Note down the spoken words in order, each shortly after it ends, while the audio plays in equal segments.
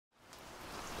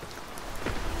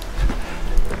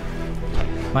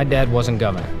My dad wasn't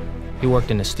governor. He worked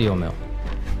in a steel mill.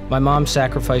 My mom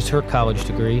sacrificed her college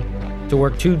degree to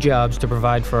work 2 jobs to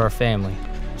provide for our family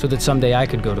so that someday I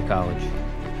could go to college.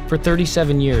 For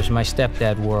 37 years, my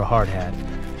stepdad wore a hard hat.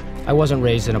 I wasn't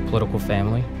raised in a political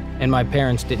family, and my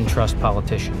parents didn't trust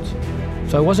politicians.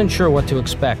 So I wasn't sure what to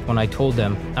expect when I told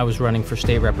them I was running for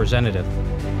state representative.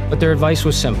 But their advice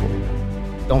was simple.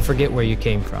 Don't forget where you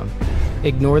came from.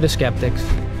 Ignore the skeptics,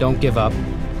 don't give up,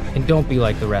 and don't be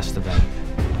like the rest of them.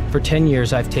 For 10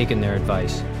 years, I've taken their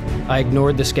advice. I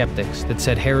ignored the skeptics that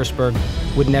said Harrisburg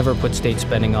would never put state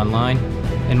spending online,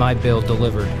 and my bill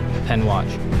delivered. Penn watch.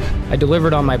 I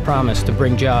delivered on my promise to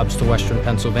bring jobs to Western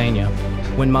Pennsylvania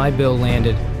when my bill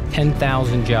landed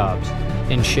 10,000 jobs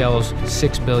in Shell's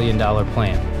 $6 billion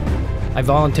plan. I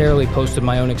voluntarily posted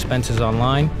my own expenses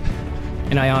online,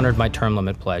 and I honored my term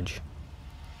limit pledge.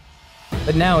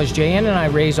 But now, as Jayann and I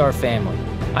raise our family,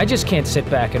 I just can't sit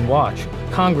back and watch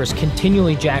Congress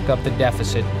continually jack up the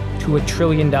deficit to $1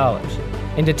 trillion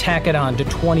and to tack it on to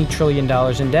 $20 trillion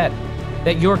in debt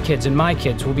that your kids and my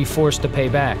kids will be forced to pay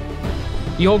back.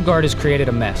 The old guard has created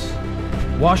a mess.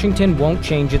 Washington won't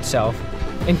change itself,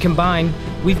 and combined,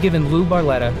 we've given Lou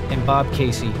Barletta and Bob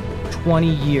Casey 20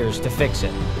 years to fix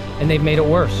it, and they've made it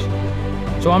worse.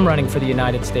 So I'm running for the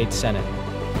United States Senate,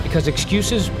 because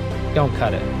excuses don't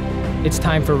cut it. It's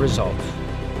time for results.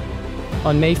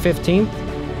 On May 15th,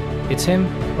 it's him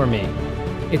or me.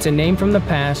 It's a name from the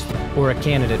past or a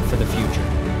candidate for the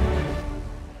future.